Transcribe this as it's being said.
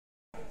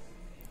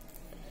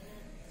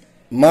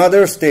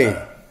Mother's Day.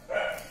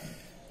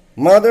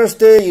 Mother's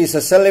Day is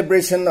a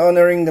celebration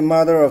honoring the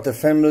mother of the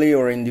family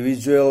or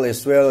individual,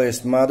 as well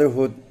as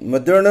motherhood,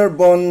 maternal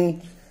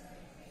bond,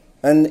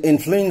 and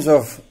influence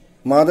of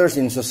mothers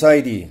in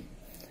society.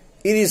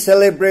 It is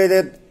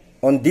celebrated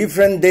on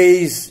different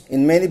days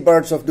in many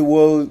parts of the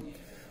world,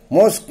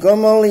 most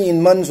commonly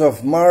in months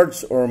of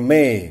March or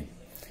May.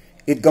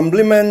 It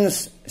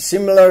complements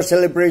similar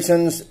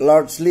celebrations,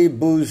 largely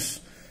boosts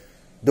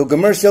the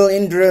commercial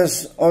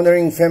interest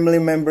honoring family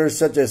members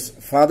such as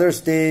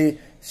Father's Day,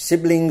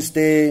 Siblings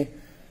Day,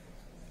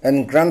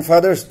 and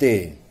Grandfather's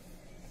Day.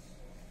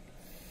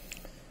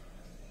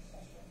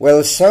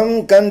 While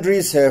some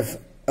countries have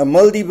a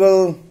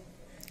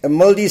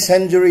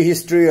multi-century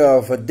history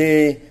of a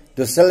day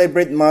to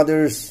celebrate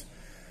mothers,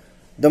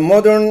 the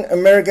modern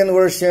American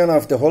version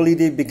of the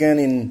holiday began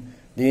in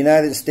the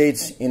United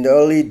States in the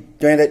early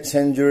 20th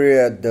century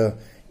at the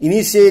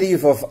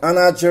initiative of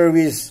Anna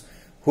Jarvis,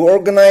 who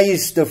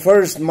organized the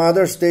first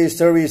Mother's Day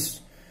service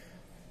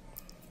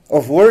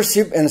of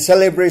worship and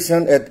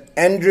celebration at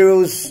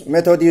Andrews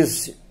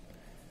Methodist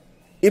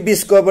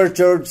Episcopal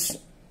Church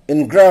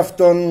in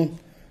Grafton,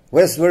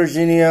 West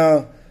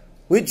Virginia,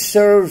 which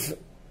serves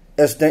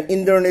as the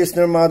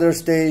International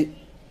Mother's Day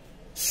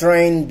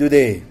Shrine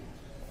today.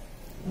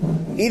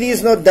 It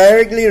is not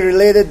directly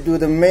related to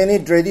the many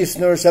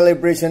traditional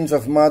celebrations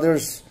of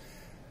mothers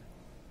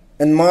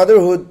and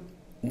motherhood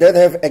that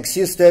have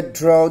existed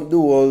throughout the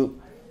world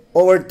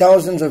over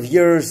thousands of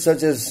years,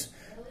 such as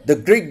the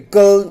Greek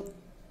cult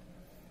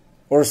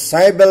or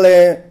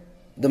Cybele,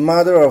 the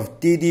mother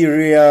of Didi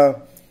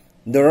Rhea,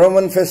 the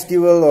Roman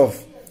festival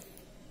of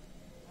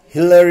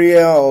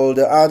Hilaria, or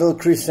the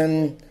adult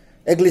Christian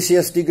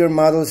ecclesiastical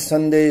Mother's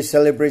Sunday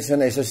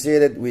celebration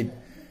associated with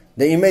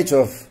the image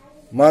of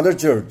Mother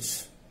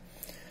Church.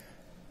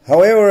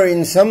 However,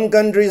 in some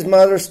countries,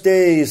 Mother's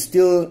Day is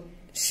still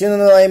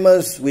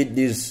synonymous with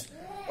these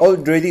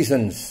old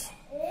traditions.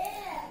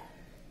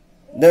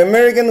 The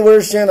American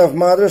version of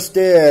Mother's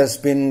Day has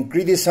been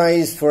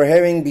criticized for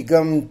having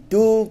become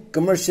too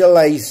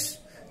commercialized.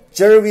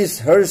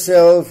 Jarvis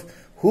herself,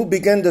 who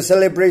began the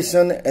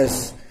celebration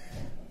as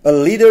a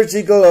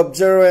liturgical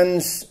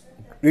observance,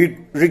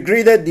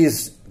 regretted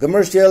this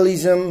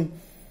commercialism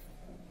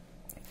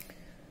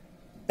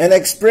and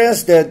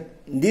expressed that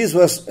this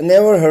was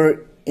never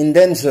her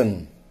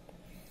intention.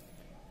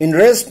 In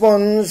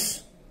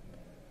response,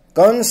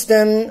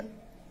 Constant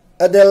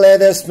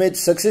Adelaide Smith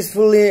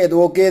successfully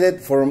advocated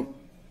for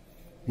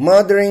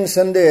Mothering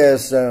Sunday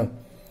as a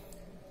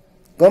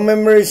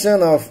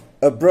commemoration of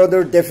a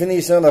broader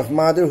definition of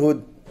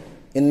motherhood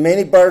in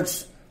many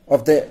parts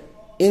of the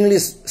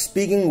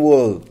English-speaking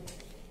world.